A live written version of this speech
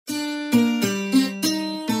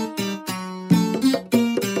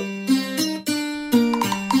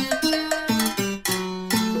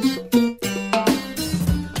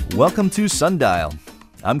Welcome to Sundial.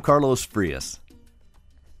 I'm Carlos Frias.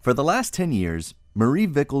 For the last 10 years, Marie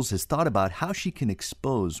Vickles has thought about how she can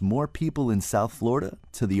expose more people in South Florida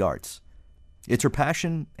to the arts. It's her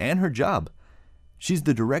passion and her job. She's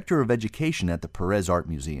the director of education at the Perez Art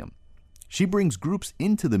Museum. She brings groups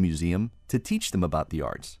into the museum to teach them about the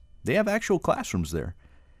arts. They have actual classrooms there.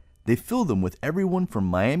 They fill them with everyone from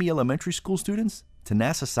Miami elementary school students to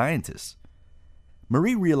NASA scientists.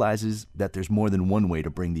 Marie realizes that there's more than one way to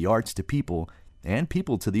bring the arts to people and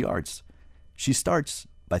people to the arts. She starts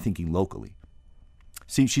by thinking locally.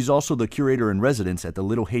 See, she's also the curator-in-residence at the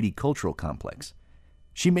Little Haiti Cultural Complex.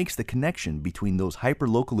 She makes the connection between those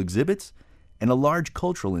hyper-local exhibits and a large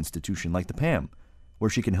cultural institution like the PAM, where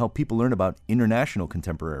she can help people learn about international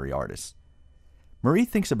contemporary artists. Marie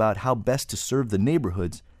thinks about how best to serve the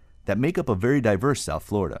neighborhoods that make up a very diverse South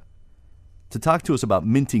Florida. To talk to us about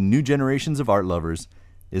minting new generations of art lovers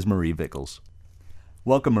is Marie Vickles.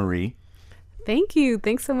 Welcome, Marie. Thank you.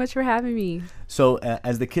 Thanks so much for having me. So,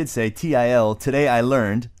 as the kids say, TIL, today I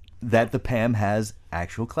learned that the PAM has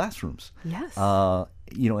actual classrooms. Yes.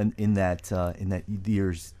 In that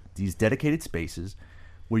there's these dedicated spaces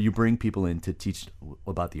where you bring people in to teach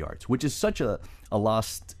about the arts, which is such a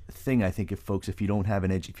lost thing, I think, if you don't have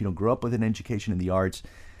if you don't grow up with an education in the arts,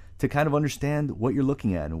 to kind of understand what you're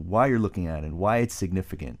looking at and why you're looking at it and why it's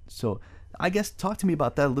significant. So I guess talk to me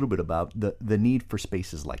about that a little bit, about the need for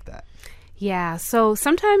spaces like that. Yeah, so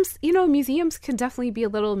sometimes, museums can definitely be a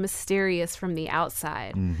little mysterious from the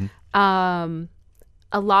outside. Mm-hmm.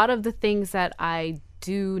 A lot of the things that I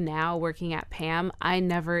do now working at PAM, I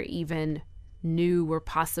never even knew were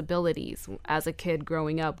possibilities as a kid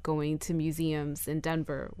growing up, going to museums in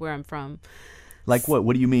Denver, where I'm from. Like what?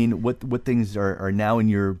 What do you mean? What things are now in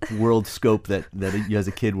your world scope that you as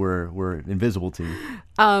a kid were invisible to you?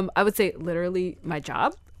 I would say literally my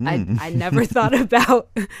job. I never thought about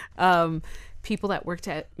people that worked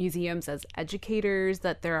at museums as educators,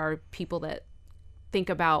 that there are people that think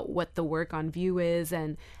about what the work on view is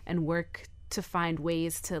and work to find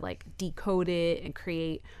ways to like decode it and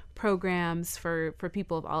create programs for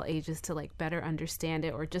people of all ages to like better understand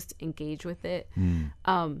it or just engage with it.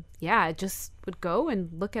 I just would go and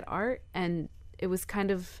look at art, and it was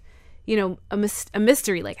kind of a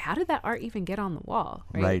mystery, like how did that art even get on the wall,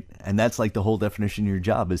 right? And that's like the whole definition of your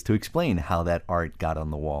job, is to explain how that art got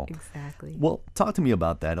on the wall. Exactly. Well, talk to me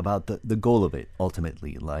about that, about the goal of it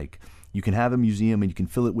ultimately. Like, you can have a museum and you can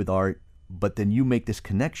fill it with art, but then you make this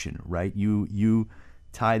connection, right? You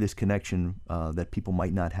tie this connection that people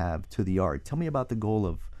might not have to the art. Tell me about the goal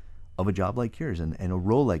of a job like yours and a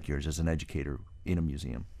role like yours as an educator in a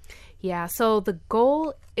museum. Yeah, so the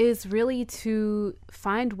goal is really to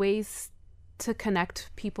find ways to connect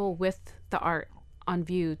people with the art on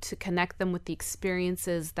view, to connect them with the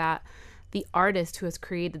experiences that the artist who has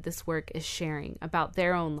created this work is sharing about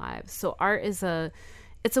their own lives. So art is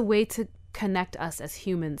it's a way to connect us as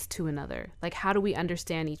humans to another. Like, how do we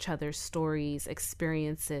understand each other's stories,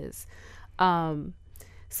 experiences?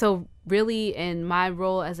 So really, in my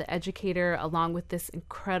role as an educator, along with this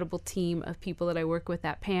incredible team of people that I work with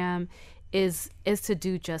at PAM, is to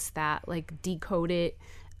do just that, like decode it,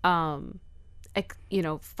 find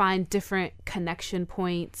different connection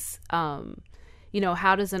points.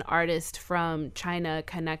 How does an artist from China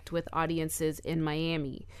connect with audiences in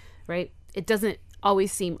Miami, right? It doesn't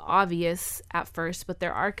always seem obvious at first, but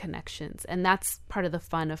there are connections, and that's part of the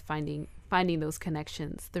fun of finding those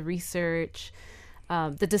connections. The research,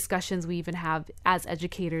 the discussions we even have as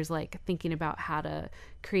educators, like thinking about how to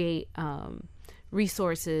create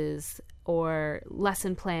resources or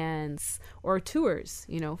lesson plans or tours,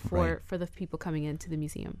 for the people coming into the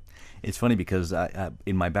museum. It's funny because I,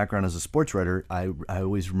 in my background as a sports writer, I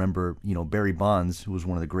always remember, Barry Bonds, who was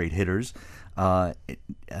one of the great hitters.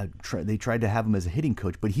 They tried to have him as a hitting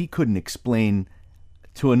coach, but he couldn't explain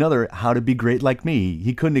to another how to be great like me.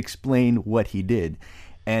 He couldn't explain what he did.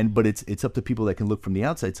 But it's up to people that can look from the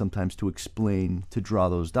outside sometimes to explain, to draw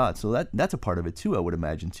those dots. So that's a part of it too, I would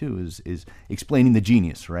imagine too, is explaining the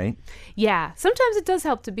genius, right? Yeah, sometimes it does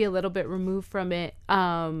help to be a little bit removed from it.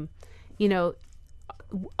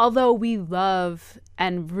 Although we love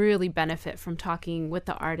and really benefit from talking with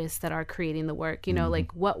the artists that are creating the work,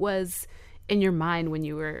 like what was in your mind when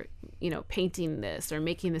you were, painting this or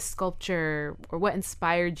making this sculpture, or what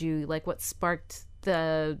inspired you, like what sparked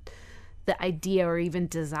the idea or even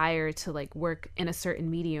desire to like work in a certain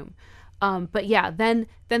medium. But yeah, then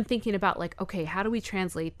thinking about like, okay, how do we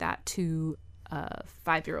translate that to a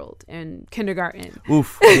 5-year-old in kindergarten?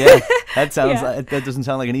 Oof. Yeah. That sounds that doesn't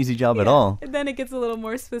sound like an easy job at all. And then it gets a little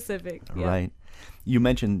more specific. Right. You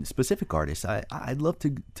mentioned specific artists. I'd love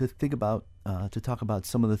to think about to talk about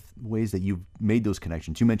some of the ways that you've made those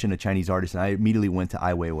connections. You mentioned a Chinese artist, and I immediately went to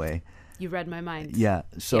Ai Weiwei. You read my mind. Yeah.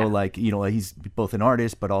 So like, he's both an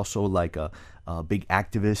artist, but also like a big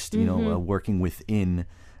activist, working within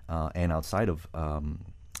and outside of,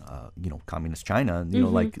 communist China,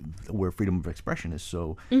 like where freedom of expression is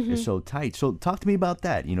so tight. So talk to me about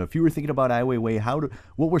that. If you were thinking about Ai Weiwei,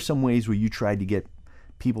 what were some ways where you tried to get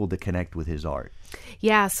people to connect with his art?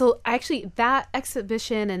 Yeah, so actually that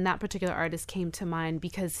exhibition and that particular artist came to mind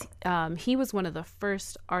because he was one of the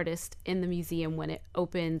first artists in the museum when it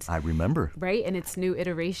opened. I remember. Right, in its new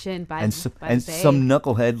iteration by some Bay.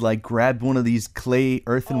 knucklehead like grabbed one of these clay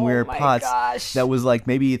earthenware pots that was like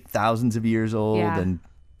maybe thousands of years old and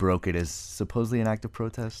broke it as supposedly an act of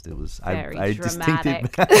protest. It was very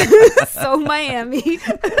dramatic. Distinctive. So Miami.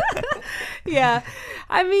 Yeah.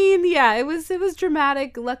 I mean, yeah, it was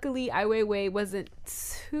dramatic. Luckily, Ai Weiwei wasn't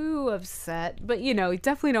too upset, but you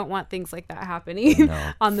definitely don't want things like that happening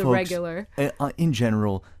on the regular. In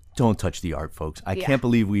general, don't touch the art, folks. I can't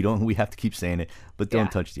believe we have to keep saying it, but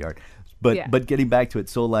don't touch the art. But getting back to it,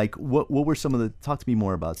 so like what were talk to me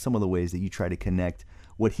more about some of the ways that you try to connect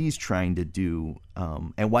what he's trying to do,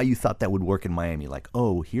 and why you thought that would work in Miami. Like,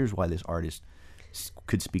 oh, here's why this artist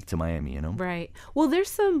could speak to Miami, Right. Well, there's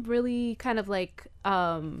some really kind of like,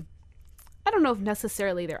 I don't know if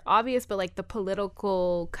necessarily they're obvious, but like the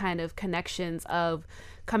political kind of connections of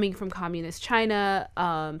coming from communist China,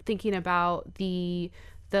 thinking about the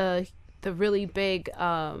really big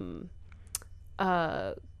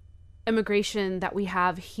immigration that we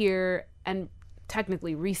have here, and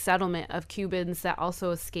technically resettlement of Cubans that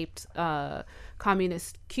also escaped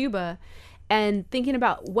communist Cuba, and thinking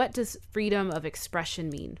about what does freedom of expression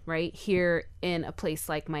mean right here in a place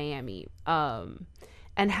like Miami, and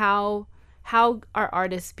how are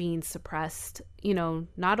artists being suppressed,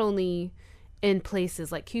 not only in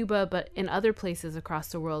places like Cuba, but in other places across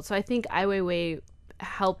the world. So I think Ai Weiwei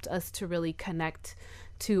helped us to really connect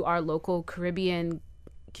to our local Caribbean,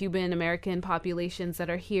 Cuban American populations that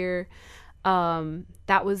are here.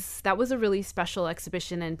 That was a really special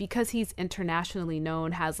exhibition, and because he's internationally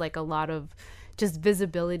known, has like a lot of just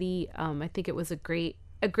visibility. I think it was a great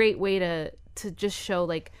way to just show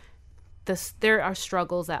like there are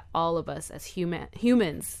struggles that all of us as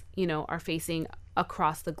humans are facing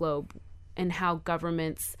across the globe, and how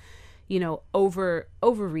governments overdo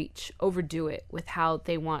it with how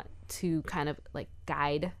they want to kind of like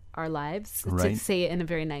guide our lives, to say it in a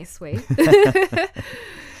very nice way.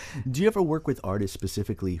 Do you ever work with artists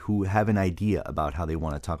specifically who have an idea about how they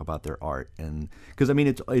want to talk about their art? And because I mean,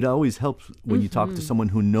 it always helps when you talk to someone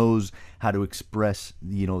who knows how to express,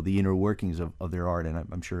 the inner workings of their art. And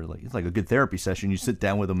I'm sure like it's like a good therapy session. You sit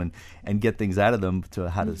down with them and get things out of them to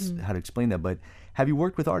how to explain that. But have you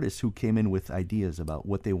worked with artists who came in with ideas about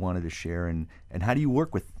what they wanted to share, and how do you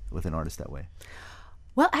work with an artist that way?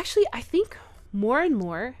 Well, actually, I think more and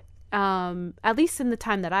more, at least in the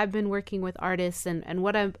time that I've been working with artists and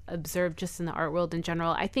what I've observed just in the art world in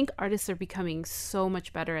general, I think artists are becoming so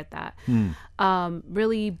much better at that.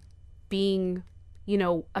 Really being,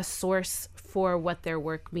 a source for what their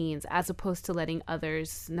work means, as opposed to letting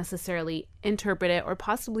others necessarily interpret it or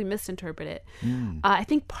possibly misinterpret it. I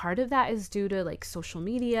think part of that is due to like social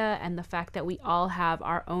media and the fact that we all have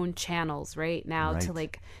our own channels right now to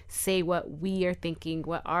like say what we are thinking,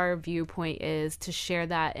 what our viewpoint is, to share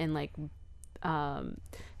that in like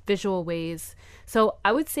visual ways. So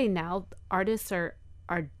I would say now artists are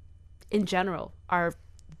in general are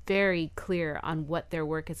very clear on what their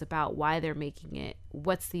work is about, why they're making it,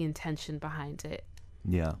 what's the intention behind it.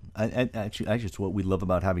 Yeah, and actually, it's what we love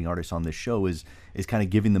about having artists on this show is kind of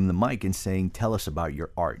giving them the mic and saying, "Tell us about your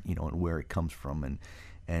art, and where it comes from,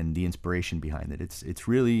 and the inspiration behind it." It's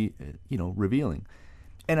really revealing.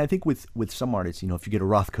 And I think with some artists, if you get a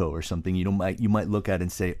Rothko or something, you might look at it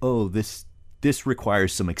and say, "Oh, this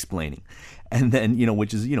requires some explaining," and then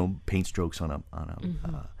which is paint strokes on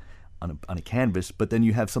a canvas. But then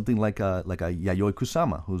you have something like a Yayoi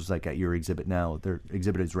Kusama, who's like at your exhibit now. Their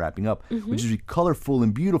exhibit is wrapping up, which is colorful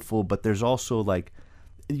and beautiful, but there's also like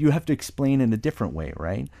you have to explain in a different way,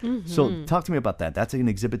 right? So talk to me about that. That's an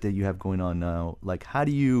exhibit that you have going on now. Like how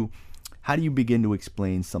do you begin to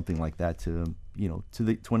explain something like that to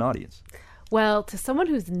an audience? Well, to someone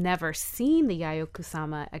who's never seen the Yayoi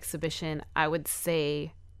Kusama exhibition, I would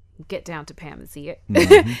say get down to Pam and see it.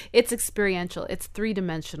 It's experiential. It's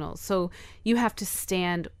 3-dimensional. So you have to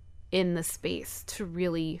stand in the space to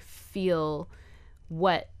really feel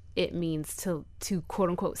what it means to quote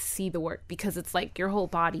unquote see the work, because it's like your whole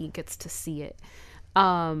body gets to see it.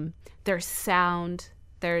 There's sound,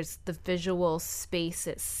 there's the visual space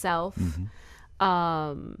itself.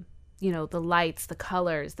 the lights, the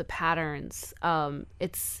colors, the patterns.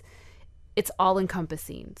 It's all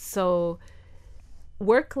encompassing. So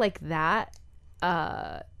work like that,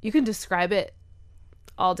 you can describe it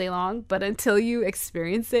all day long, but until you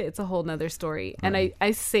experience it, it's a whole nother story. Right. And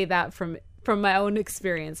I say that from my own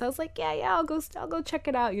experience. I was like, yeah, I'll go check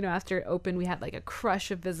it out. After it opened, we had like a crush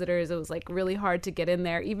of visitors. It was like really hard to get in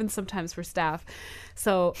there, even sometimes for staff.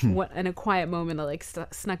 So in a quiet moment, I like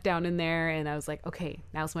snuck down in there, and I was like, okay,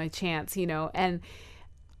 now's my chance, and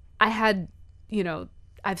I had,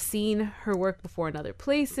 I've seen her work before in other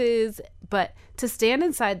places, but to stand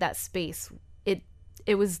inside that space, it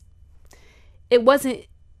wasn't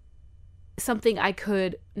something I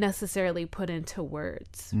could necessarily put into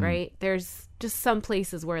words, right? There's just some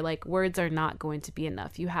places where like words are not going to be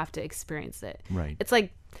enough. You have to experience it. Right. It's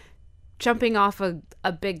like jumping off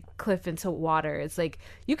a big cliff into water. It's like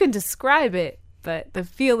you can describe it, but the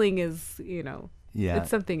feeling is, it's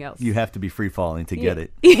something else. You have to be free falling to get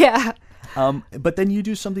it. Yeah. But then you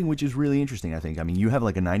do something which is really interesting, I think. I mean, you have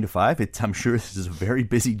like a 9 to 5. I'm sure this is a very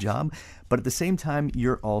busy job, but at the same time,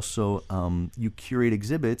 you're also, you curate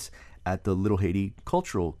exhibits at the Little Haiti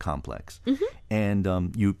Cultural Complex. Mm-hmm.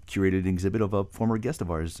 And you curated an exhibit of a former guest of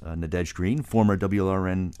ours, Nadej Green, former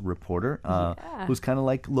WLRN reporter, who's kind of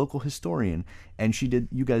like local historian. And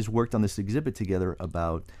you guys worked on this exhibit together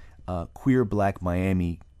about queer Black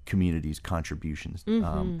Miami communities' contributions.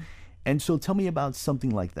 Mm-hmm. And so tell me about something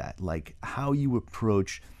like that, like how you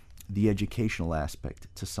approach the educational aspect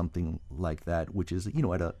to something like that, which is,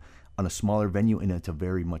 on a smaller venue, and it's a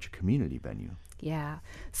very much a community venue. Yeah.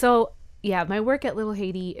 So, my work at Little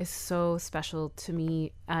Haiti is so special to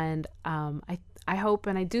me, and I hope,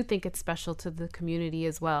 and I do think it's special to the community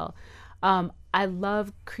as well. I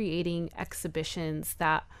love creating exhibitions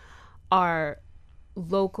that are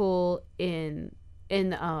local in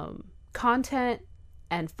content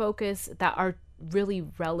and focus, that are really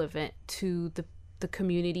relevant to the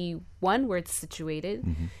community. One, where it's situated,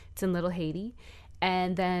 it's in Little Haiti,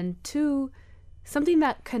 and then two, something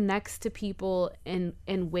that connects to people in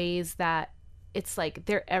ways that it's like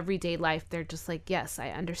their everyday life. They're just like, yes, I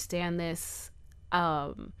understand this.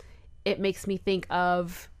 It makes me think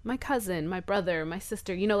of my cousin, my brother, my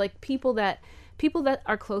sister, like people that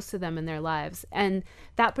are close to them in their lives. And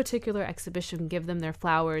that particular exhibition, Give Them Their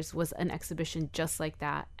Flowers, was an exhibition just like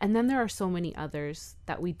that. And then there are so many others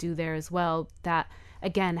that we do there as well that,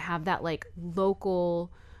 again, have that like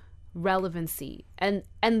local relevancy. And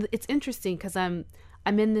it's interesting because I'm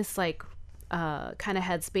in this like kind of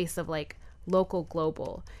headspace of like local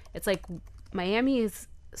global. It's like Miami is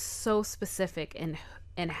so specific in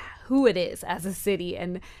who it is as a city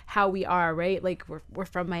and how we are, right? Like we're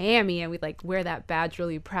from Miami, and we like wear that badge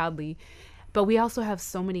really proudly, but we also have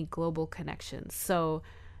so many global connections. So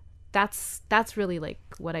that's really like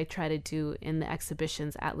what I try to do in the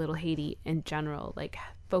exhibitions at Little Haiti in general, like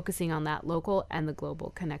focusing on that local and the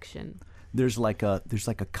global connection. There's like a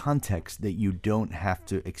context that you don't have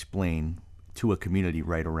to explain to a community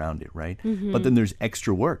right around it, right? Mm-hmm. But then there's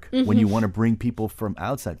extra work when you want to bring people from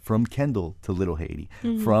outside, from Kendall to Little Haiti,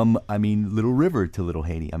 from Little River to Little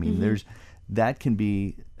Haiti. There's that can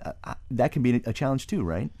be a challenge too,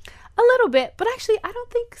 right? A little bit, but actually I don't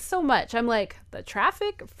think so much. I'm like, the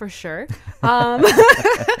traffic for sure.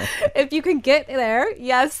 If you can get there,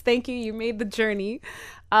 yes, thank you. You made the journey.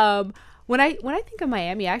 When I think of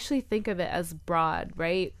Miami, I actually think of it as broad,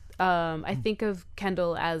 right? I think of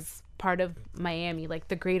Kendall as part of Miami, like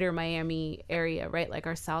the greater Miami area, right? Like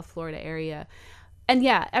our South Florida area. And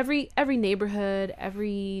yeah, every neighborhood,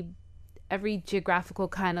 every geographical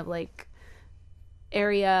kind of like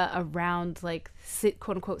area around like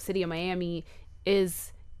quote unquote city of Miami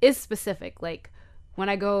is specific. Like when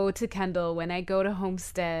I go to Kendall, when I go to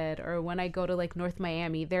Homestead, or when I go to like North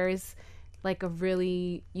Miami, there is like a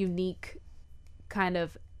really unique kind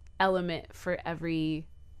of element for every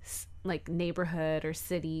like neighborhood or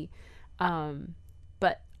city.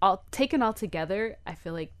 But taken all together, I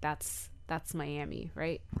feel like that's Miami,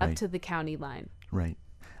 right? Up to the county line. Right.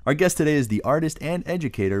 Our guest today is the artist and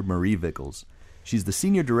educator, Marie Vickles. She's the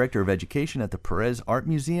Senior Director of Education at the Perez Art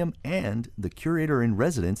Museum and the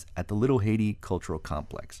Curator-in-Residence at the Little Haiti Cultural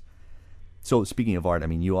Complex. So speaking of art,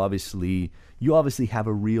 you obviously have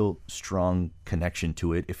a real strong connection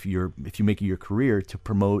to it if you make it your career to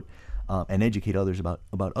promote and educate others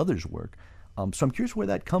about others' work. So I'm curious where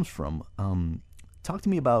that comes from. Talk to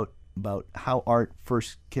me about how art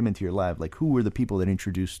first came into your life. Like, who were the people that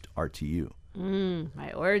introduced art to you?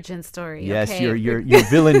 My origin story. Yes, okay. your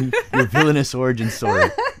villainous origin story.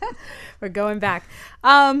 We're going back.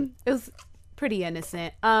 It was pretty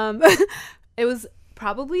innocent. It was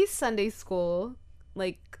probably Sunday school.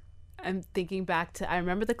 Like, I'm thinking back to, I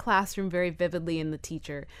remember the classroom very vividly and the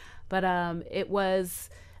teacher, but it was,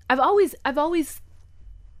 I've always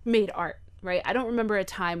made art, right? I don't remember a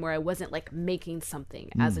time where I wasn't like making something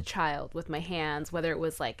as a child with my hands, whether it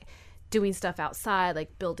was like doing stuff outside,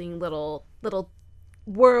 like building little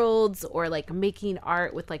worlds, or like making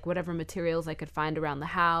art with like whatever materials I could find around the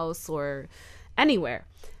house or anywhere.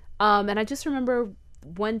 And I just remember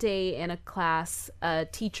one day in a class, a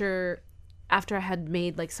teacher, after I had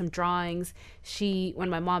made like some drawings, when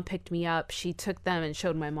my mom picked me up, she took them and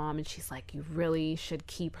showed my mom, and she's like, you really should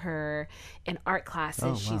keep her in art classes. Oh,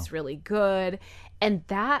 wow. She's really good. And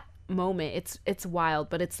that moment, it's wild,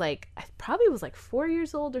 but it's like, I probably was like 4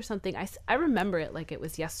 years old or something. I remember it like it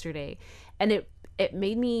was yesterday. And it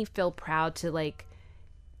made me feel proud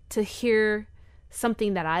to hear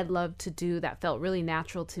something that I loved to do that felt really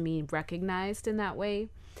natural to me recognized in that way.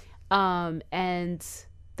 And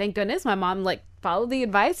thank goodness my mom like followed the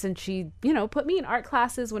advice, and she, put me in art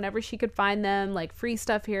classes whenever she could find them, like free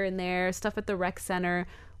stuff here and there, stuff at the rec center,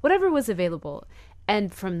 whatever was available.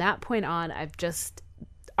 And from that point on,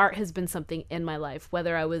 art has been something in my life,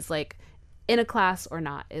 whether I was like in a class or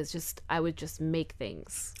not. It's just, I would just make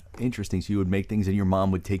things. Interesting. So you would make things and your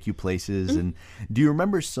mom would take you places. And do you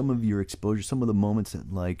remember some of your exposure, some of the moments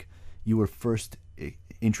that like you were first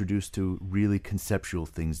introduced to really conceptual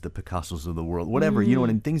things, the Picassos of the world, whatever,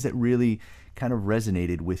 and things that really kind of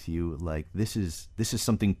resonated with you, like this is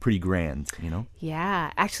something pretty grand,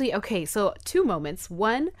 Yeah, actually, okay, so 2 moments.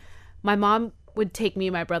 One, my mom would take me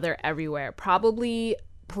and my brother everywhere, probably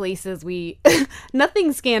places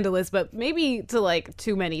nothing scandalous, but maybe to like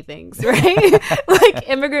too many things, right? Like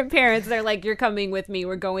immigrant parents, they're like, you're coming with me,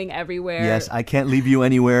 we're going everywhere. Yes, I can't leave you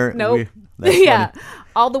anywhere. Nope. Yeah,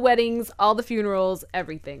 all the weddings, all the funerals,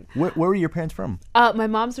 everything. Where were your parents from? My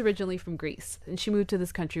mom's originally from Greece, and she moved to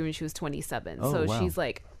this country when she was 27. So wow. she's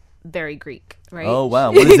like very Greek, right? Oh,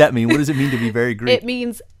 wow. What does that mean? What does it mean to be very Greek? It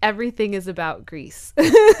means everything is about Greece.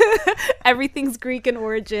 Everything's Greek in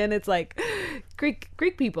origin. It's like Greek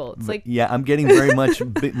people. It's like, yeah, I'm getting very much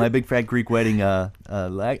my big fat Greek wedding. I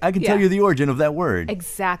can tell you the origin of that word.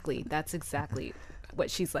 Exactly. That's exactly what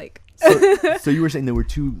she's like. So you were saying there were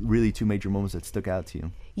two major moments that stuck out to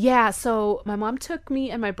you. Yeah, so my mom took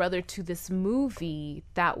me and my brother to this movie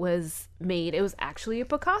that was made. It was actually a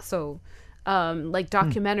Picasso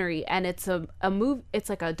documentary, and it's it's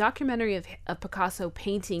like a documentary of Picasso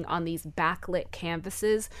painting on these backlit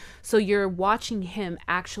canvases, so you're watching him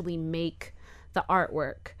actually make the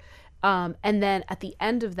artwork. And then at the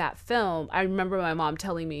end of that film, I remember my mom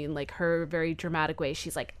telling me in like her very dramatic way,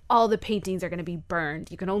 she's like, all the paintings are going to be burned.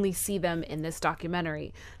 You can only see them in this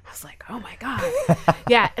documentary. I was like, oh my God.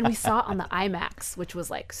 Yeah. And we saw it on the IMAX, which was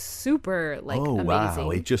like super amazing. Wow.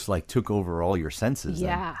 It just like took over all your senses.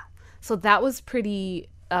 Yeah. So that was pretty,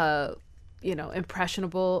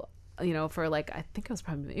 impressionable, for like, I think I was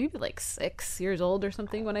probably maybe like 6 years old or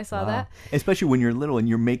something when I saw that. Especially when you're little and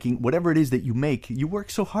you're making whatever it is that you make, you work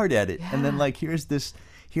so hard at it. Yeah. And then like, here's this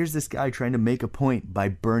guy trying to make a point by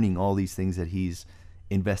burning all these things that he's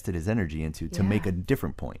invested his energy into to make a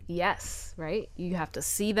different point. Yes. Right. You have to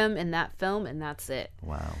see them in that film, and that's it.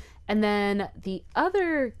 Wow. And then the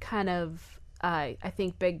other kind of, I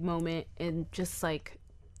think, big moment in just like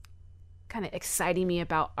kind of exciting me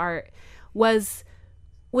about art was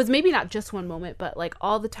maybe not just one moment, but like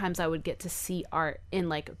all the times I would get to see art in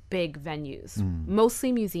like big venues,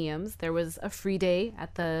 mostly museums. There was a free day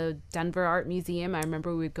at the Denver Art Museum. I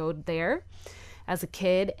remember we would go there as a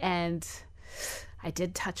kid, and I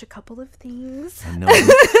did touch a couple of things. I know.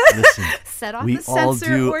 Listen, set off the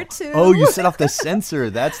sensor or two. Oh, you set off the sensor.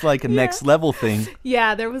 That's like a next level thing.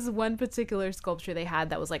 Yeah, there was one particular sculpture they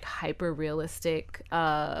had that was like hyper realistic.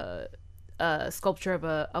 Sculpture of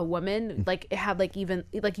a woman, like it had like even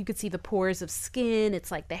like you could see the pores of skin. It's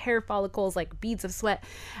like the hair follicles, like beads of sweat.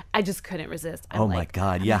 I just couldn't resist. Oh my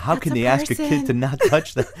God. Yeah. How can they ask a kid to not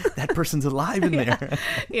touch that person's alive in there?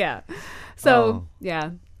 Yeah. So yeah.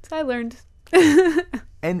 So I learned.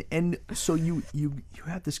 And so you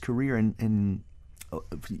have this career, and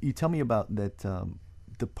you tell me about that.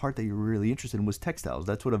 The part that you were really interested in was textiles.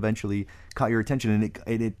 That's what eventually caught your attention,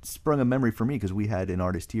 and it sprung a memory for me because we had an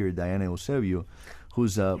artist here, Diana Eusebio,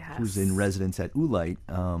 who's in residence at Ulite,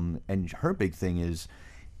 and her big thing is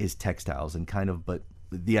textiles and kind of, but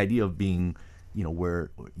the idea of being,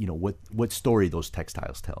 what story those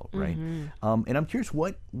textiles tell, right? Mm-hmm. And I'm curious,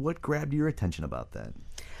 what grabbed your attention about that?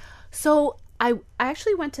 So I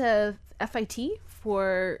actually went to FIT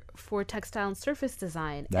for textile and surface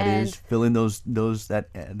design. That and is, fill in those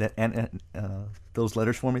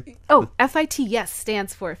letters for me. Oh, FIT, yes,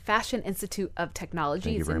 stands for Fashion Institute of Technology.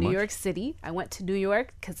 Thank you It's very in New much. York City. I went to New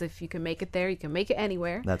York because if you can make it there, you can make it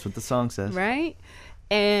anywhere. That's what the song says. Right?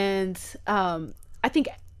 And I think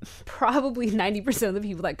probably 90% of the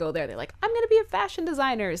people that go there, they're like, I'm going to be a fashion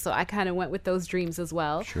designer. So I kind of went with those dreams as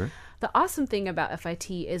well. Sure. The awesome thing about FIT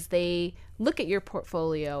is they look at your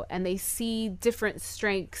portfolio and they see different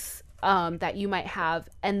strengths that you might have,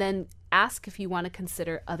 and then ask if you want to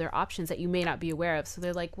consider other options that you may not be aware of. So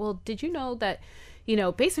they're like, well, did you know that,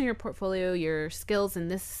 based on your portfolio, your skills in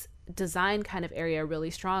this design kind of area are really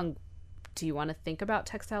strong. Do you want to think about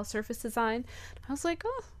textile surface design? I was like,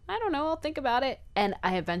 oh, I don't know. I'll think about it. And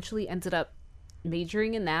I eventually ended up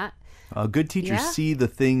majoring in that. Good teachers see the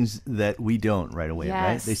things that we don't right away,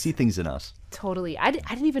 right? Yes. They see things in us. Totally. I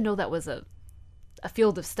didn't even know that was a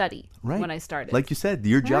field of study Right. when I started. Like you said,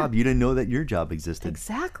 your job, you didn't know that your job existed.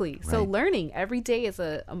 Exactly. So Right. learning every day is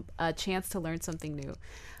a chance to learn something new.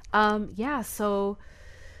 So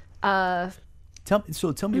Tell me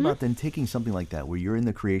Mm-hmm. about then taking something like that where you're in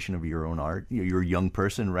the creation of your own art. You're a young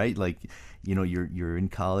person, right? Like, you're in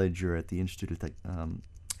college, you're at the Institute of Tech,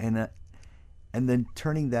 and then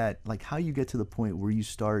turning that, like how you get to the point where you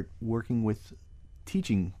start working with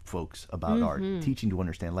teaching folks about art, teaching to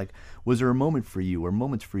understand. Like, was there a moment for you or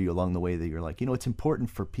moments for you along the way that you're like, it's important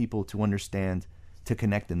for people to understand, to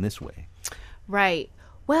connect in this way? right.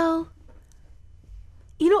 Well,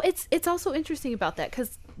 it's also interesting about that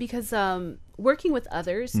because working with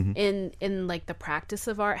others in like the practice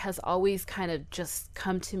of art has always kind of just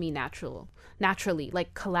come to me naturally,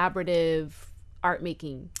 like collaborative art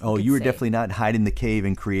making. Oh, you were definitely not hide in the cave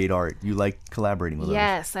and create art. You like collaborating with others.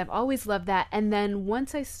 Yes, I've always loved that. And then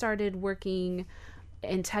once I started working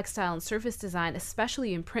in textile and surface design,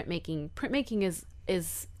 especially in printmaking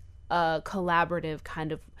is a collaborative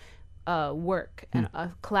kind of work and a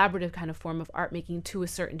collaborative kind of form of art making to a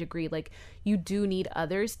certain degree. Like, you do need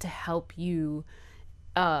others to help you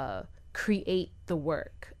create the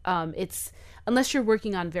work. It's, unless you're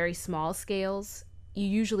working on very small scales, you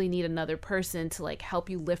usually need another person to like help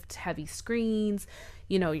you lift heavy screens.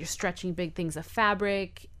 You're stretching big things of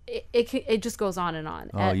fabric. It just goes on and on.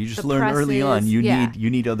 Oh, you just learned early on you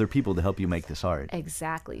need other people to help you make this art.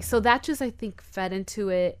 Exactly. So that just, I think, fed into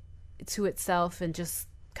itself and just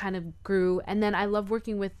kind of grew. And then I love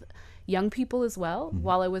working with young people as well.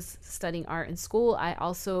 While I was studying art in school, I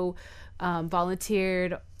also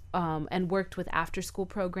volunteered and worked with after-school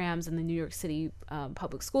programs in the New York City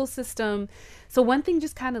public school system. So one thing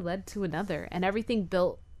just kind of led to another, and everything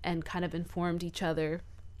built and kind of informed each other.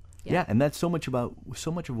 Yeah, and that's so much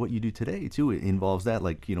of what you do today too. It involves that.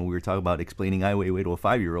 Like, we were talking about explaining Ai Weiwei to a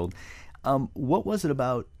 5-year-old. What was it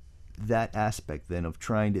about that aspect then of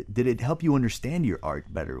did it help you understand your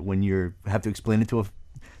art better when you have to explain it to a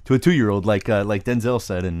 2-year-old like Denzel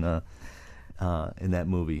said in that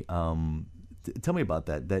movie? Tell me about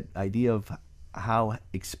that idea of how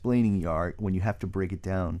explaining your art, when you have to break it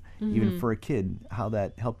down, even for a kid, how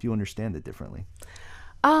that helped you understand it differently.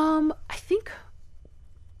 I think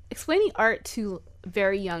explaining art to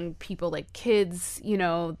very young people, like kids,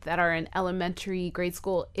 that are in elementary, grade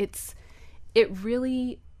school, it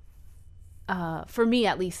really, for me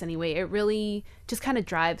at least anyway, it really just kind of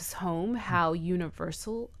drives home how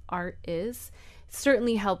universal art is. It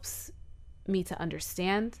certainly helps me to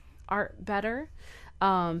understand art better,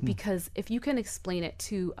 because if you can explain it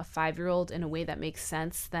to a 5-year-old in a way that makes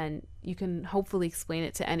sense, then you can hopefully explain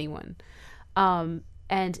it to anyone.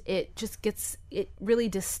 And it really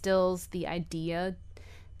distills the idea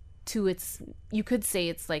to its, you could say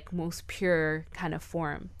it's like most pure kind of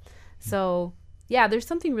form. So yeah, there's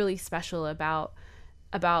something really special about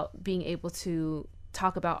being able to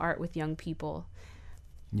talk about art with young people.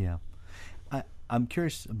 Yeah. I'm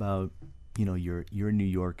curious about, you're in New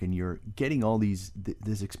York and you're getting all this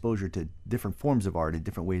exposure to different forms of art and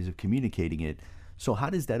different ways of communicating it. So how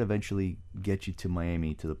does that eventually get you to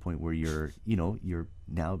Miami, to the point where you're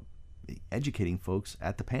now educating folks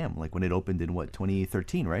at the PAM, like when it opened in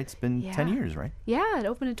 2013, right? It's been 10 years, right? Yeah, it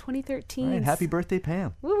opened in 2013. Right. Happy birthday,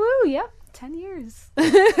 Pam. Woo woo, yeah. 10 years.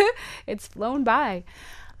 It's flown by.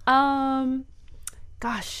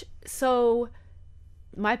 Gosh, so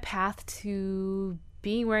my path to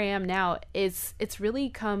being where I am now it's really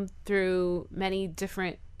come through many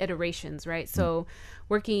different iterations, right? So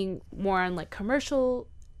working more on like commercial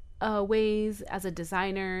ways as a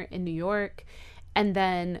designer in New York, and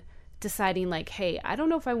then deciding like, hey, I don't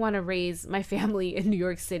know if I want to raise my family in New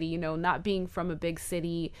York City, not being from a big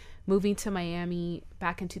city, moving to Miami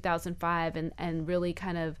back in 2005 and really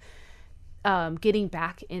kind of getting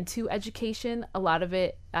back into education, a lot of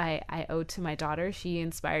it I owe to my daughter. She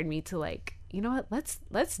inspired me to like, you know what,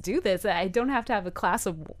 let's do this. I don't have to have a class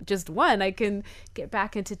of just one. I can get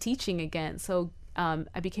back into teaching again. So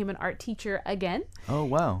I became an art teacher again. Oh,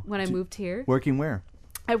 wow. When I moved here. Working where?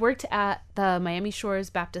 I worked at the Miami Shores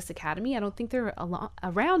Baptist Academy. I don't think they're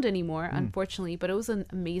around anymore, unfortunately, but it was an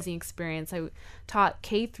amazing experience. I taught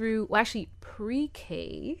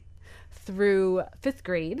pre-K through 5th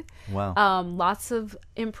grade. Wow. Lots of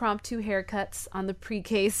impromptu haircuts on the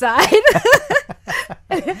pre-K side.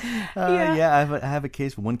 Yeah, I have a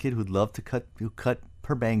case of one kid who'd love to cut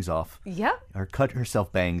her bangs off. Yeah. Or cut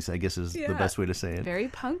herself bangs, I guess is the best way to say it. Very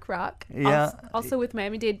punk rock. Yeah. Also with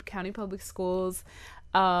Miami-Dade County Public Schools,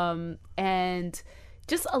 and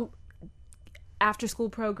just after-school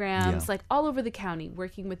programs, like all over the county,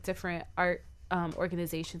 working with different art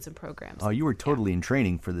organizations and programs. Oh, you were totally in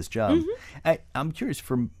training for this job. I'm curious,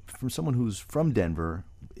 from someone who's from Denver,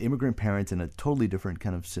 immigrant parents in a totally different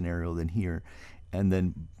kind of scenario than here, and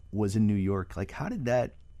then was in New York. Like, how did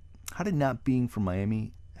not being from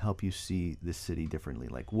Miami help you see this city differently?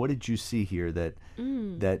 Like, what did you see here that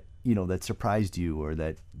surprised you, or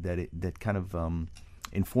that kind of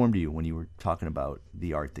informed you when you were talking about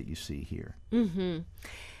the art that you see here?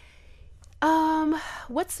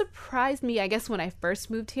 What surprised me, I guess, when I first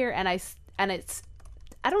moved here, and I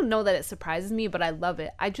don't know that it surprises me, but I love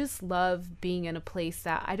it. I just love being in a place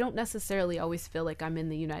that I don't necessarily always feel like I'm in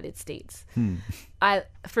the United States.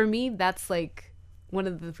 For me, that's like one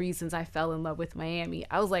of the reasons I fell in love with Miami.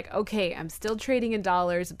 I was like, okay, I'm still trading in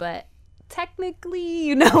dollars, but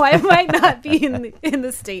technically, I might not be in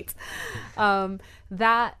the States.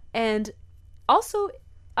 That, and also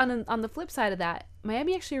on the flip side of that,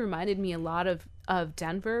 Miami actually reminded me a lot of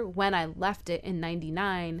Denver when I left it in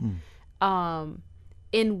 99,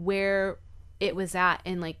 in where it was at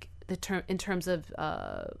in like in terms of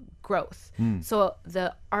growth. So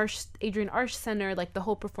the Adrian Arsh Center, like the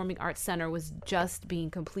whole Performing Arts Center, was just being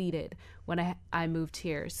completed when I moved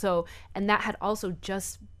here. So, and that had also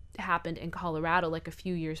just happened in Colorado like a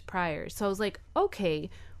few years prior. So I was like, okay,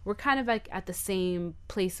 we're kind of like at the same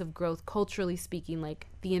place of growth culturally speaking. Like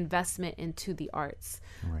the investment into the arts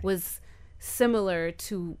was similar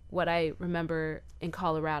to what I remember in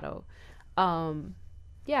Colorado.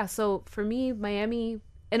 So for me, Miami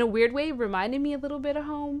in a weird way reminded me a little bit of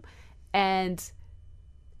home, and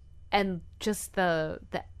just the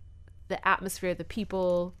atmosphere, the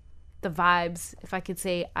people, the vibes, if I could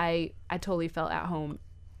say. I totally felt at home,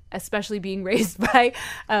 especially being raised by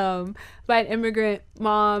an immigrant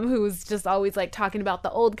mom who was just always like talking about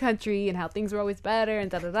the old country and how things were always better and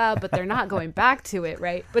but they're not going back to it,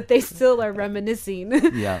 right? But they still are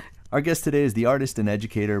reminiscing. Yeah. Our guest today is the artist and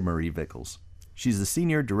educator Marie Vickles. She's the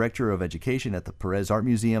Senior Director of Education at the Perez Art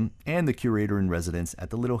Museum and the Curator-in-Residence at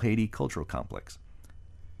the Little Haiti Cultural Complex.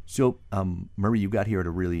 So, Marie, you got here at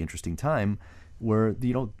a really interesting time where,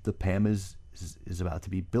 the PAM is about to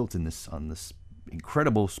be built on this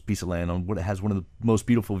incredible piece of land on what has one of the most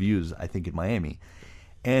beautiful views, I think, in Miami.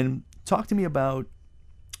 And talk to me about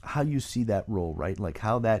how you see that role, right? Like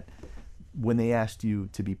how that, when they asked you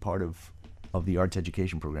to be part of the arts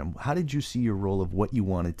education program, how did you see your role of what you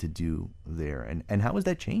wanted to do there, and how has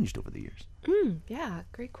that changed over the years? Yeah,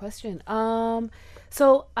 great question.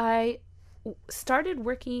 So I started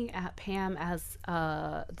working at PAM as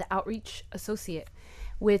the outreach associate,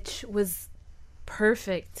 which was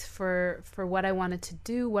perfect for what I wanted to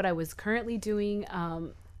do, what I was currently doing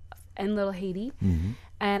in Little Haiti.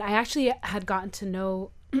 And I actually had gotten to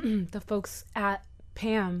know the folks at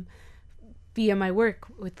PAM via my work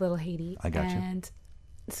with Little Haiti. I got you. And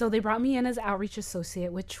so they brought me in as outreach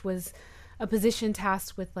associate, which was a position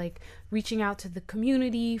tasked with like reaching out to the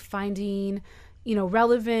community, finding,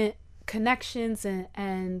 relevant connections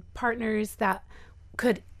and partners that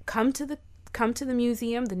could come to the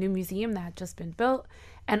museum, the new museum that had just been built,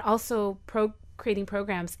 and also creating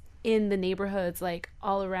programs in the neighborhoods like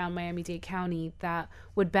all around Miami-Dade County that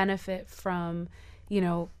would benefit from,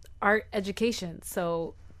 art education.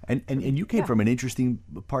 So And you came from an interesting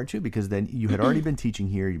part too, because then you had already been teaching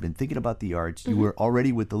here. You've been thinking about the arts. You were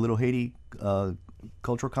already with the Little Haiti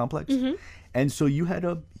Cultural Complex, and so you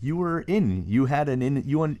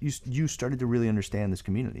started to really understand this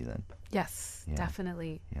community then. Yes,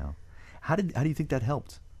 definitely. Yeah. How do you think that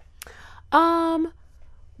helped?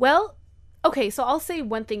 Well, okay. So I'll say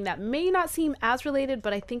one thing that may not seem as related,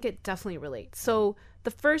 but I think it definitely relates. So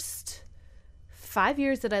the first 5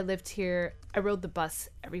 years that I lived here, I rode the bus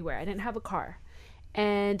everywhere. I didn't have a car.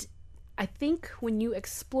 And I think when you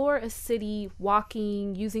explore a city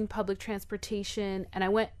walking, using public transportation, and I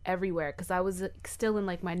went everywhere because I was still in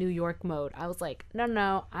like my New York mode. I was like,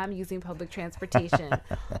 no, I'm using public transportation.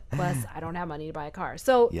 Plus, I don't have money to buy a car.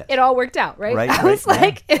 So Yes. it all worked out, right? I was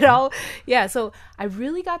like, yeah. it all, yeah. So I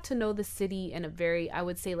really got to know the city in a very, I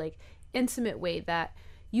would say, like intimate way that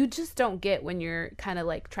you just don't get when you're kind of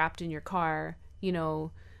like trapped in your car, you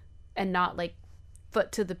know, and not like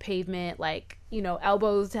foot to the pavement, like, you know,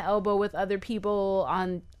 elbows to elbow with other people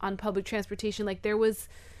on public transportation. Like there was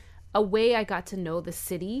a way I got to know the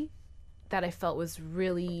city that I felt was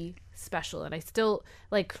really special, and I still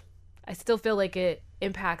feel like it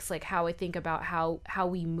impacts like how I think about how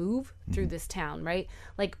we move through this town, right?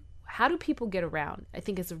 Like how do people get around? I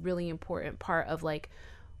think it's a really important part of like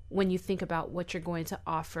when you think about what you're going to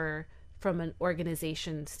offer from an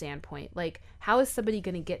organization standpoint. Like how is somebody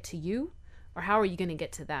going to get to you? Or how are you going to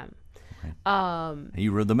get to them? Right.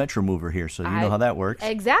 You were the Metro mover here, so you know how that works.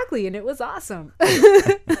 Exactly, and it was awesome.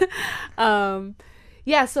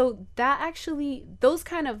 Yeah, so that actually, those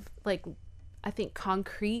kind of like, I think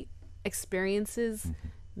concrete experiences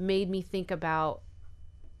made me think about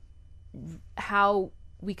how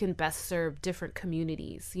we can best serve different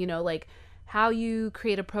communities. You know, like how you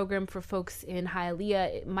create a program for folks in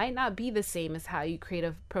Hialeah, it might not be the same as how you create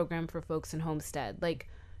a program for folks in Homestead. Like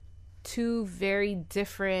two very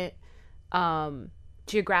different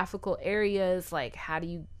geographical areas. Like how do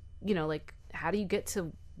you get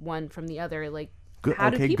to one from the other? Like how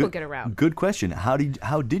do people get around? Good question. How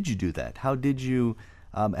did you do that? How did you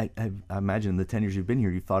I imagine in the 10 years you've been here,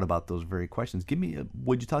 you've thought about those very questions.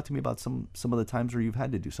 Would you talk to me about some of the times where you've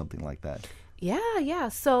had to do something like that? Yeah.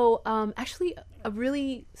 So actually a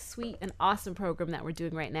really sweet and awesome program that we're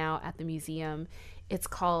doing right now at the museum. It's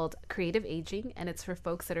called Creative Aging, and it's for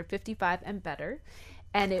folks that are 55 and better.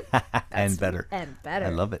 And and better. I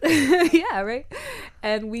love it. Yeah, right.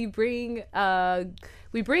 And we bring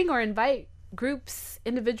or invite groups,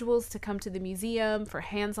 individuals to come to the museum for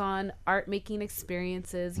hands-on art making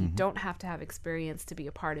experiences. You don't have to have experience to be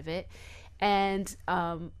a part of it. And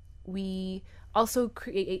we also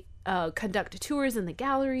conduct tours in the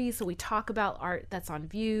gallery. So we talk about art that's on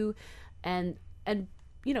view, and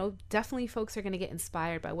you know, definitely folks are going to get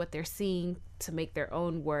inspired by what they're seeing to make their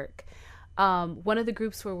own work. One of the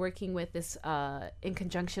groups we're working with is in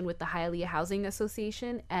conjunction with the Hialeah Housing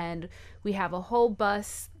Association, and we have a whole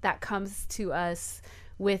bus that comes to us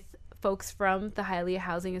with folks from the Hialeah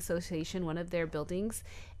Housing Association, one of their buildings,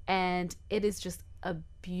 and it is just a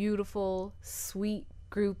beautiful, sweet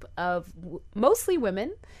group of mostly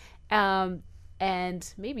women,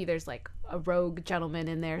 and maybe there's like a rogue gentleman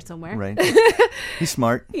in there somewhere. Right. He's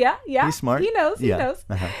smart. Yeah. He's smart. He knows.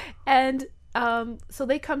 Uh-huh. And so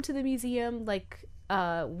they come to the museum like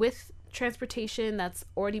with transportation that's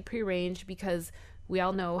already prearranged, because we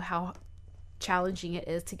all know how challenging it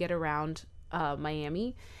is to get around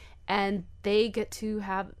Miami. And they get to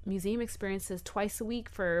have museum experiences twice a week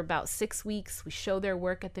for about 6 weeks. We show their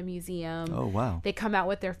work at the museum. Oh, wow. They come out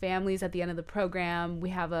with their families at the end of the program.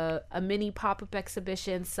 We have a mini pop-up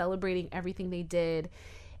exhibition celebrating everything they did.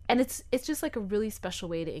 And it's just like a really special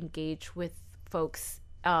way to engage with folks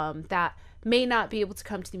that may not be able to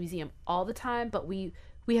come to the museum all the time, but we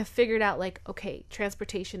have figured out like, okay,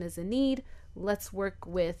 transportation is a need. Let's work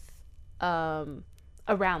with around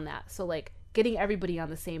that. So like getting everybody on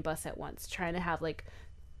the same bus at once, trying to have like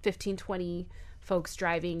 15, 20 folks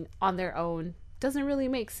driving on their own doesn't really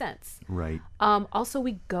make sense. Right. Also,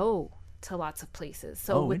 we go to lots of places.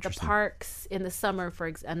 So with the parks in the summer,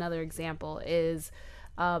 another example is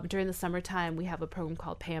during the summertime, we have a program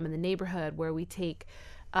called Pam in the Neighborhood, where we take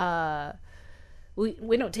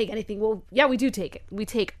we don't take anything. Well, yeah, we do take it. We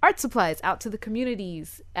take art supplies out to the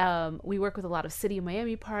communities. We work with a lot of city of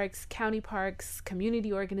Miami parks, county parks,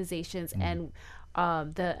 community organizations, and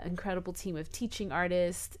the incredible team of teaching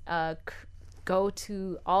artists go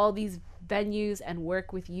to all these venues and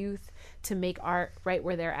work with youth to make art right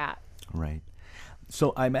where they're at. Right.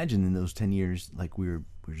 So I imagine in those 10 years, like we were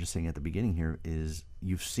just saying at the beginning here, is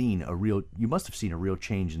you must have seen a real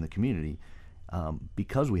change in the community.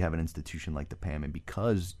 Because we have an institution like the PAM, and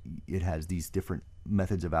because it has these different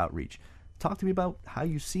methods of outreach. Talk to me about how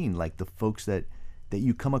you've seen like the folks that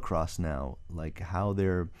you come across now, like how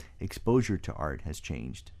their exposure to art has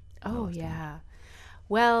changed. Oh, yeah.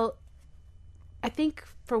 Well, I think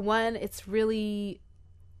for one, it's really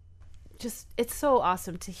it's so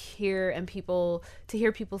awesome to hear people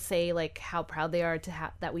say like how proud they are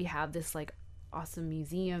that we have this like awesome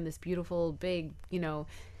museum, this beautiful big,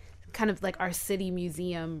 kind of like our city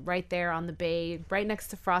museum right there on the bay, right next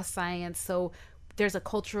to Frost Science. So there's a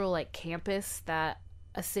cultural like campus that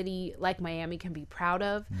a city like Miami can be proud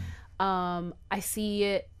of. I see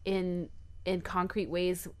it in concrete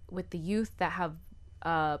ways with the youth that have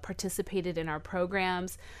participated in our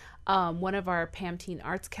programs. One of our PAM Teen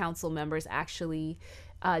Arts Council members actually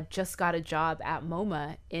just got a job at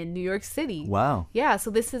MoMA in New York City. Wow. Yeah,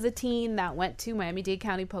 so this is a teen that went to Miami-Dade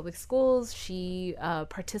County Public Schools. She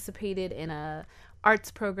participated in a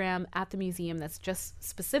arts program at the museum that's just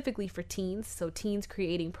specifically for teens. So teens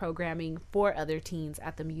creating programming for other teens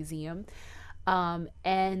at the museum.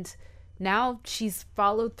 And now she's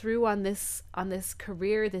followed through on this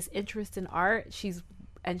career, this interest in art. She's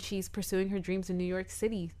pursuing her dreams in New York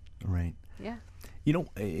City. Right. Yeah. You know,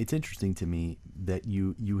 it's interesting to me that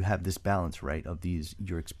you have this balance, right, of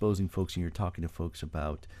you're exposing folks and you're talking to folks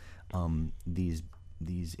about these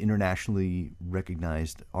internationally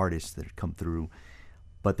recognized artists that have come through,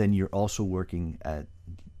 but then you're also working at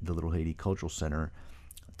the Little Haiti Cultural Center.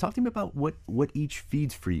 Talk to me about what each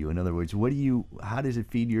feeds for you. In other words, how does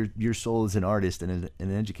it feed your soul as an artist and as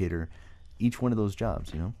an educator, each one of those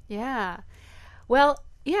jobs, you know? Yeah. Well,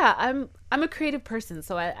 yeah, I'm a creative person,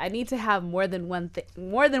 so I need to have more than one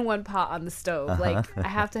pot on the stove. Like I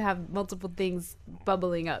have to have multiple things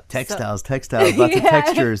bubbling up. Textiles, lots of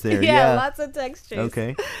textures there. Yeah, lots of textures.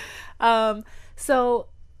 Okay. So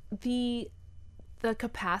the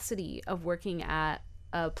capacity of working at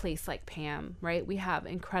a place like PAM, right? We have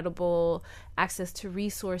incredible access to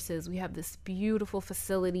resources. We have this beautiful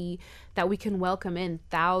facility that we can welcome in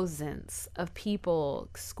thousands of people,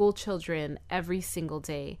 school children, every single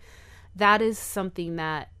day. That is something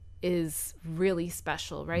that is really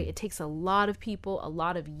special, right? It takes a lot of people, a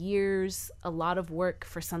lot of years, a lot of work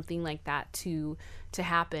for something like that to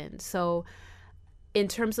happen. So in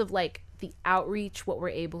terms of like the outreach, what we're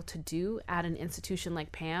able to do at an institution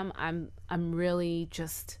like PAM, I'm really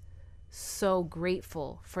just so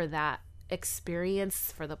grateful for that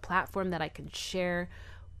experience, for the platform that I can share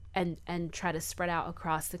and try to spread out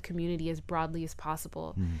across the community as broadly as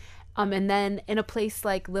possible. And then in a place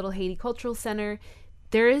like Little Haiti Cultural Center,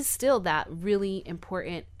 there is still that really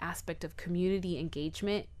important aspect of community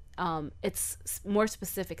engagement. It's more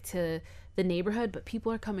specific to the neighborhood, but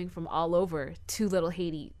people are coming from all over to Little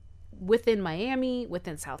Haiti, within Miami,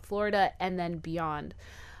 within South Florida, and then beyond.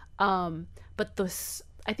 But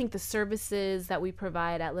I think the services that we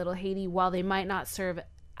provide at Little Haiti, while they might not serve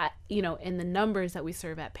at, in the numbers that we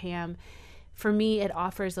serve at PAM, for me, it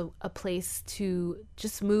offers a place to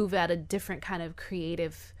just move at a different kind of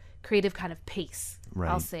creative kind of pace, right.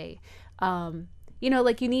 I'll say.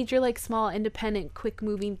 Like you need your like small, independent, quick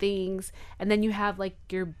moving things. And then you have like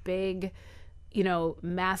your big,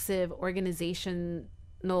 massive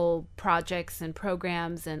organizational projects and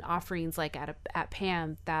programs and offerings like at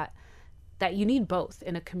PAM that you need both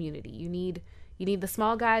in a community. You need the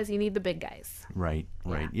small guys, you need the big guys. Right.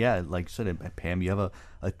 Yeah, like I said, at PAM, you have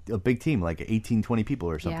a big team, like 18, 20 people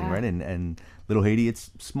or something, right? And Little Haiti,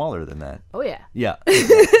 it's smaller than that. Oh, yeah. Yeah.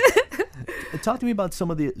 Talk to me about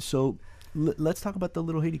some of let's talk about the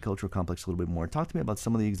Little Haiti Cultural Complex a little bit more. Talk to me about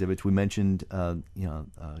some of the exhibits. We mentioned,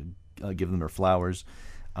 Give Them Their Flowers.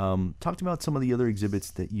 Talk to me about some of the other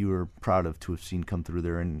exhibits that you are proud of to have seen come through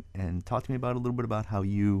there, and talk to me about a little bit about how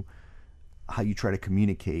you try to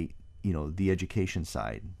communicate, the education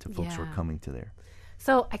side to folks who are coming to there.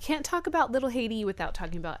 So I can't talk about Little Haiti without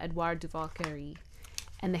talking about Edouard Duval-Carry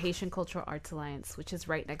and the Haitian Cultural Arts Alliance, which is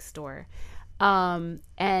right next door.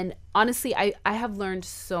 And honestly, I have learned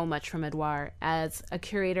so much from Edouard. As a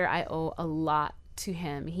curator, I owe a lot to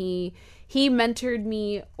him. He mentored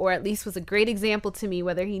me, or at least was a great example to me,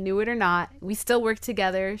 whether he knew it or not. We still work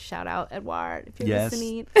together. Shout out Edouard if you're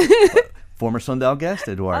listening. Former Sundial guest,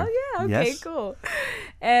 Edouard. Oh yeah, okay, cool.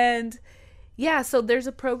 And yeah, so there's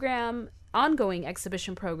a ongoing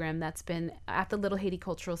exhibition program that's been at the Little Haiti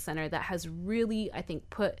Cultural Center that has really, I think,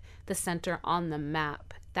 put the center on the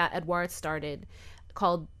map that Edouard started,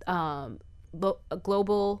 called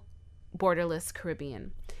Global Borderless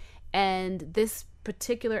Caribbean. And this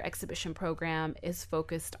particular exhibition program is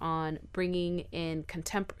focused on bringing in and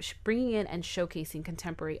showcasing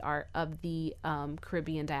contemporary art of the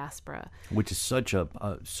Caribbean diaspora, which is such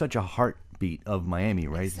a heartbeat of Miami,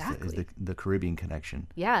 right? Exactly. Is the Caribbean connection.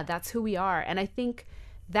 Yeah, that's who we are, and I think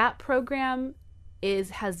that program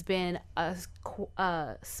has been a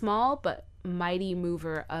small but mighty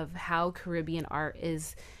mover of how Caribbean art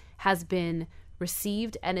has been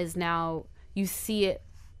received, and is now, you see it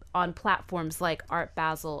on platforms like Art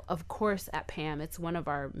Basel. Of course, at PAM, it's one of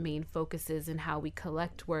our main focuses in how we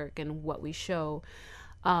collect work and what we show.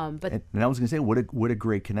 And I was going to say, what a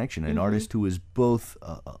great connection. An artist who is both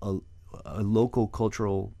a local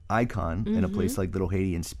cultural icon in a place like Little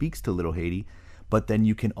Haiti and speaks to Little Haiti, but then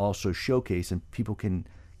you can also showcase, and people can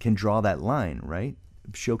draw that line, right?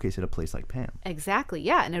 Showcase at a place like Pam. Exactly.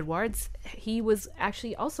 Yeah. And Edouard's, he was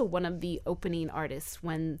actually also one of the opening artists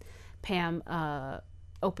when Pam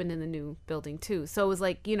opened in the new building too. So it was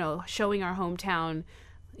like, showing our hometown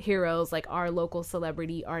heroes, like our local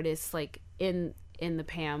celebrity artists, like in the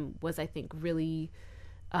Pam was, I think, really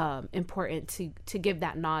important to give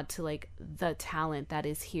that nod to like the talent that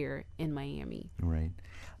is here in Miami. Right.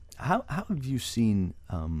 How have you seen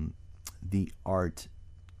the art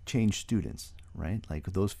change students, right?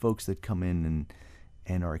 Like those folks that come in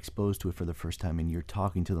and are exposed to it for the first time, and you're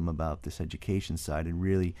talking to them about this education side and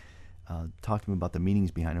really talk to them about the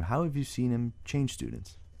meanings behind them. How have you seen them change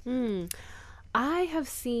students? I have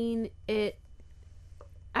seen it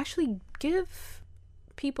actually give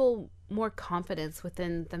people more confidence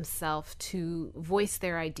within themselves to voice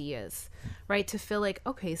their ideas, right? To feel like,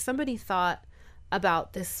 okay, somebody thought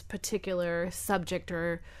about this particular subject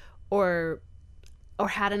or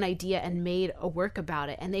had an idea and made a work about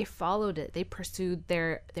it, and they followed it. They pursued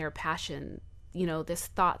their passion, this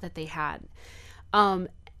thought that they had. And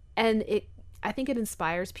I think it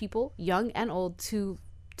inspires people, young and old, to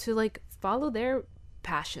like follow their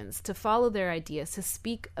passions, to follow their ideas, to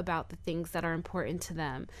speak about the things that are important to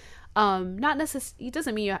them. It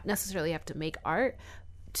doesn't mean you necessarily have to make art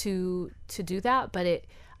to do that, but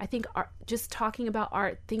I think just talking about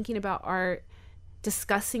art, thinking about art,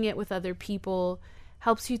 discussing it with other people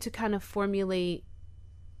helps you to kind of formulate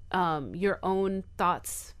your own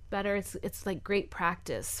thoughts better. It's like great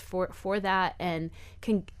practice for that, and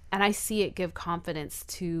I see it give confidence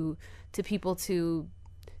to people to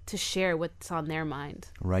share what's on their mind.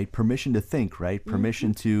 Right. Permission to think, right?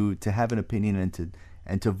 Permission to have an opinion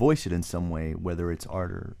and to voice it in some way, whether it's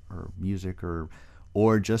art or music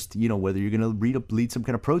or just, whether you're going to lead some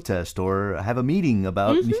kind of protest or have a meeting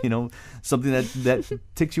about, something that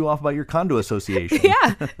ticks you off about your condo association.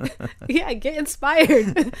 Yeah. Yeah. Get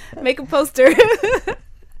inspired. Make a poster.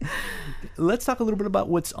 Let's talk a little bit about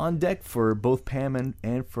what's on deck for both Pam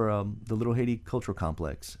and for the Little Haiti Cultural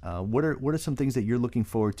Complex. What are some things that you're looking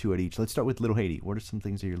forward to at each? Let's start with Little Haiti. What are some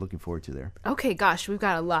things that you're looking forward to there? Okay, gosh, we've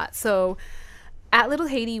got a lot. So at Little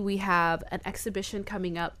Haiti, we have an exhibition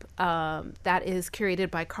coming up that is curated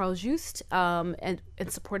by Carl Just and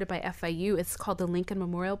supported by FIU. It's called the Lincoln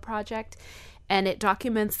Memorial Project, and it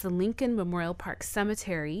documents the Lincoln Memorial Park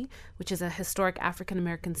Cemetery, which is a historic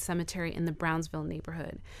African-American cemetery in the Brownsville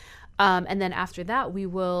neighborhood. And then after that, we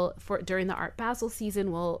will, during the Art Basel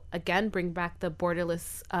season, we'll again bring back the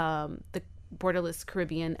Borderless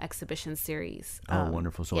Caribbean exhibition series.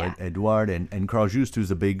 Wonderful! So yeah. Edouard and Carl Just, who's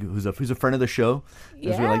a friend of the show,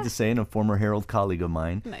 as we like to say, and a former Herald colleague of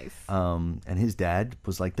mine. Nice. And his dad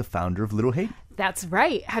was like the founder of Little Haiti. That's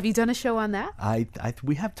right. Have you done a show on that?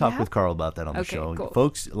 We have talked with Carl about that on the show. Cool.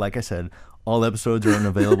 Folks, like I said, all episodes are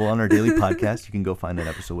unavailable on our daily podcast. You can go find that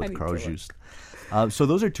episode with Carl Just. So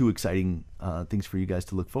those are two exciting things for you guys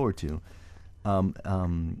to look forward to.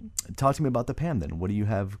 Talk to me about the Pam then. What do you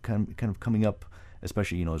have kind of coming up,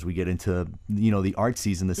 especially, as we get into, the art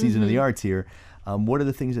season, the season of the arts here. What are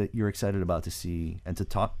the things that you're excited about to see and to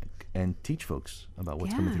talk and teach folks about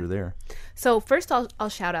what's coming through there? So first I'll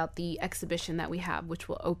shout out the exhibition that we have, which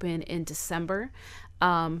will open in December,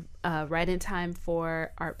 right in time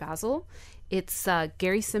for Art Basel. It's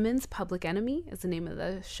Gary Simmons' Public Enemy is the name of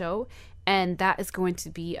the show. And that is going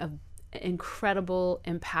to be an incredible,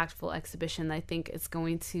 impactful exhibition. I think it's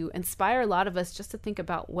going to inspire a lot of us just to think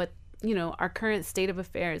about what, our current state of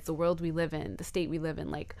affairs, the world we live in, the state we live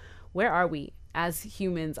in. Like, where are we as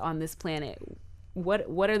humans on this planet?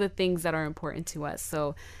 What are the things that are important to us?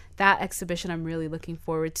 So that exhibition I'm really looking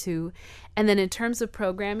forward to. And then in terms of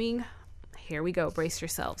programming, here we go. Brace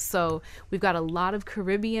yourselves. So we've got a lot of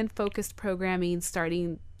Caribbean-focused programming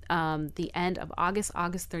starting the end of August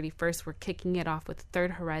 31st. We're kicking it off with the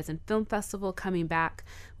Third Horizon Film Festival, coming back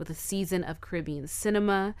with a season of Caribbean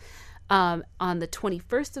cinema. On the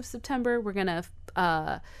 21st of September, we're going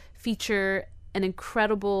to feature an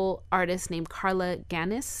incredible artist named Carla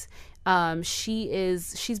Ganis.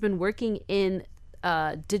 She's been working in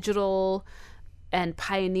digital and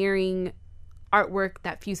pioneering artwork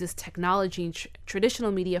that fuses technology and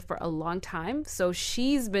traditional media for a long time. So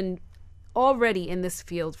she's been already in this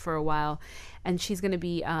field for a while, and she's going to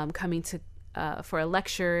be coming to for a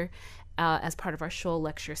lecture as part of our Shoal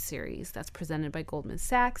Lecture series that's presented by Goldman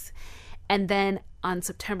Sachs. And then on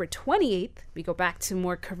September 28th, we go back to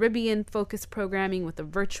more Caribbean-focused programming with a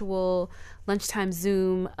virtual lunchtime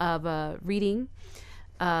Zoom of a reading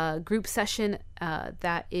group session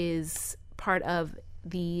that is part of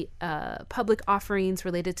the public offerings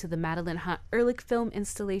related to the Madeline Hunt Ehrlich film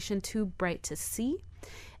installation Too Bright to See,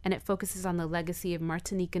 and it focuses on the legacy of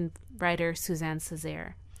Martinican writer Suzanne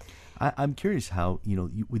Césaire. I'm curious how,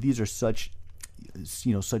 these are such,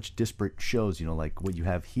 such disparate shows, like what you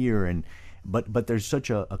have here, and but there's such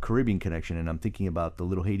a Caribbean connection, and I'm thinking about the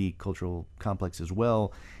Little Haiti Cultural Complex as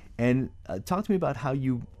well. And talk to me about how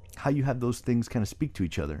you have those things kind of speak to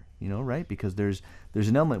each other, right? Because there's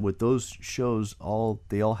an element with those shows,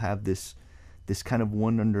 they all have this kind of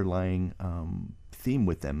one underlying theme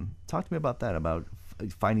with them. Talk to me about that, about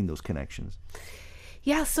finding those connections.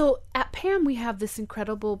 Yeah, so at PAM we have this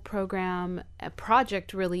incredible program, a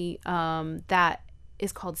project really, that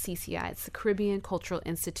is called CCI. It's the Caribbean Cultural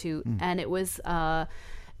Institute, and it was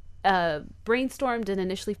brainstormed and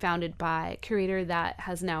initially founded by a curator that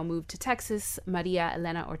has now moved to Texas, Maria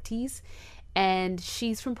Elena Ortiz, and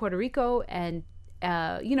she's from Puerto Rico. And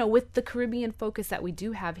with the Caribbean focus that we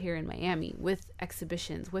do have here in Miami, with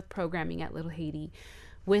exhibitions, with programming at Little Haiti,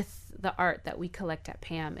 with the art that we collect at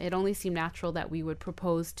PAM, it only seemed natural that we would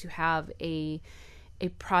propose to have a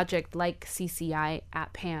project like CCI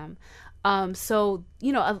at PAM. So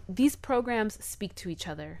these programs speak to each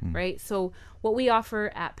other, right? So what we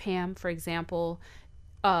offer at PAM, for example,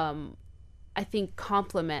 I think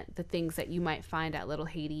complement the things that you might find at Little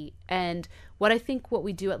Haiti. And what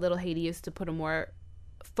we do at Little Haiti is to put a more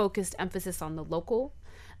focused emphasis on the local,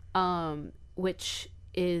 which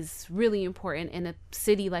is really important in a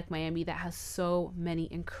city like Miami that has so many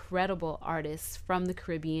incredible artists from the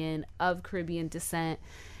Caribbean, of Caribbean descent.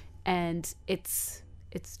 And it's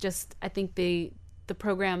just, I think the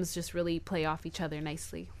programs just really play off each other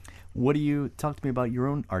nicely. Talk to me about your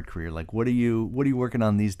own art career? Like, what are you working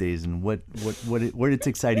on these days, and what it's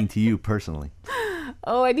exciting to you personally?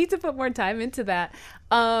 Oh, I need to put more time into that.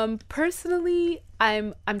 Personally,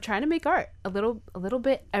 I'm trying to make art a little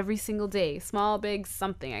bit every single day, small, big,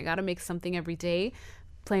 something. I got to make something every day.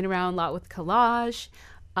 Playing around a lot with collage.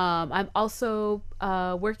 I'm also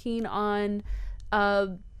working on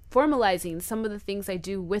formalizing some of the things I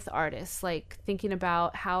do with artists, like thinking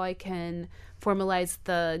about how I can formalize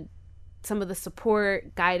some of the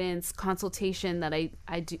support, guidance, consultation that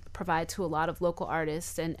I do provide to a lot of local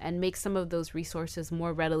artists, and make some of those resources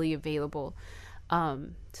more readily available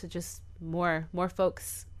to just more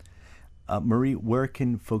folks. Marie, where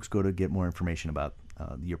can folks go to get more information about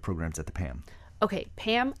your programs at the PAM? Okay,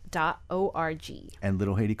 pam.org. And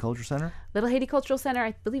Little Haiti Cultural Center? Little Haiti Cultural Center,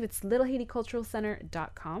 I believe it's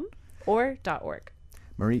littlehaiticulturalcenter.com or .org.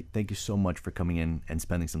 Marie, thank you so much for coming in and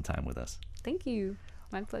spending some time with us. Thank you.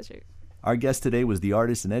 My pleasure. Our guest today was the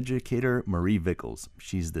artist and educator Marie Vickles.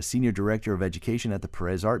 She's the Senior Director of Education at the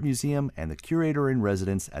Perez Art Museum and the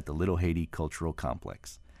Curator-in-Residence at the Little Haiti Cultural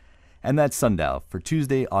Complex. And that's Sundial for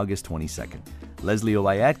Tuesday, August 22nd. Leslie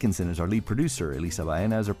Olay Atkinson is our lead producer. Elisa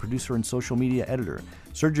Baena is our producer and social media editor.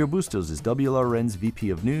 Sergio Bustos is WLRN's VP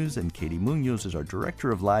of News, and Katie Munoz is our Director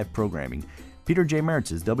of Live Programming. Peter J.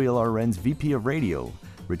 Mertz is WLRN's VP of Radio.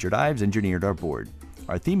 Richard Ives engineered our board.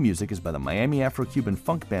 Our theme music is by the Miami Afro-Cuban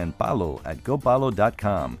funk band Palo at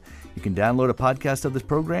gopalo.com. You can download a podcast of this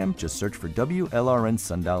program. Just search for WLRN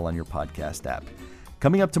Sundial on your podcast app.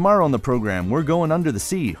 Coming up tomorrow on the program, we're going under the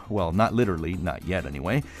sea. Well, not literally, not yet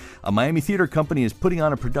anyway. A Miami theater company is putting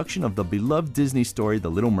on a production of the beloved Disney story, The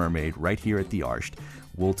Little Mermaid, right here at the Arsht.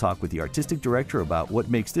 We'll talk with the artistic director about what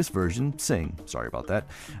makes this version sing. Sorry about that.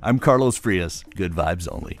 I'm Carlos Frias. Good vibes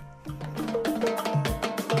only.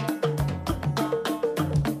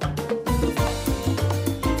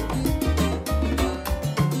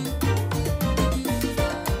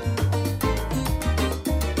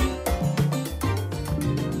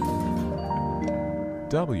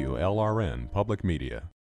 WLRN Public Media.